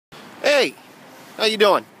How you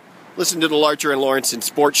doing? Listen to the Larcher and Lorensen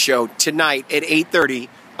Sports Show tonight at 8:30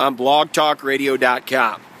 on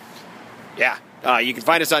blogtalkradio.com. Yeah, you can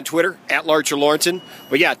find us on Twitter at Larcher Lorensen.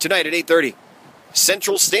 But yeah, tonight at 8:30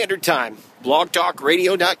 Central Standard Time,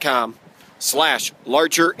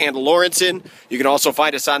 blogtalkradio.com/Larcher and Lorensen. You can also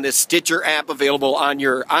find us on this Stitcher app, available on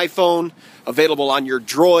your iPhone, available on your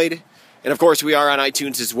Droid, and of course we are on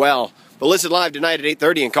iTunes as well. But listen live tonight at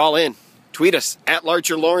 8:30 and call in. Tweet us at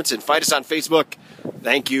Larcher Lorensen. Find us on Facebook.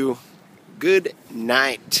 Thank you. Good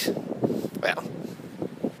night. Well,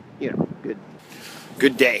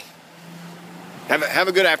 good day. Have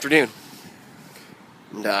a good afternoon.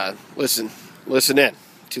 And listen in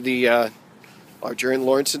to the Larcher and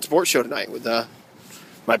Lorensen Sports Show tonight with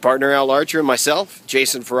my partner Al Larcher and myself.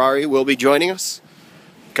 Jason Ferrari will be joining us.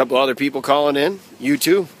 A couple other people calling in. You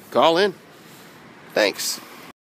too. Call in. Thanks.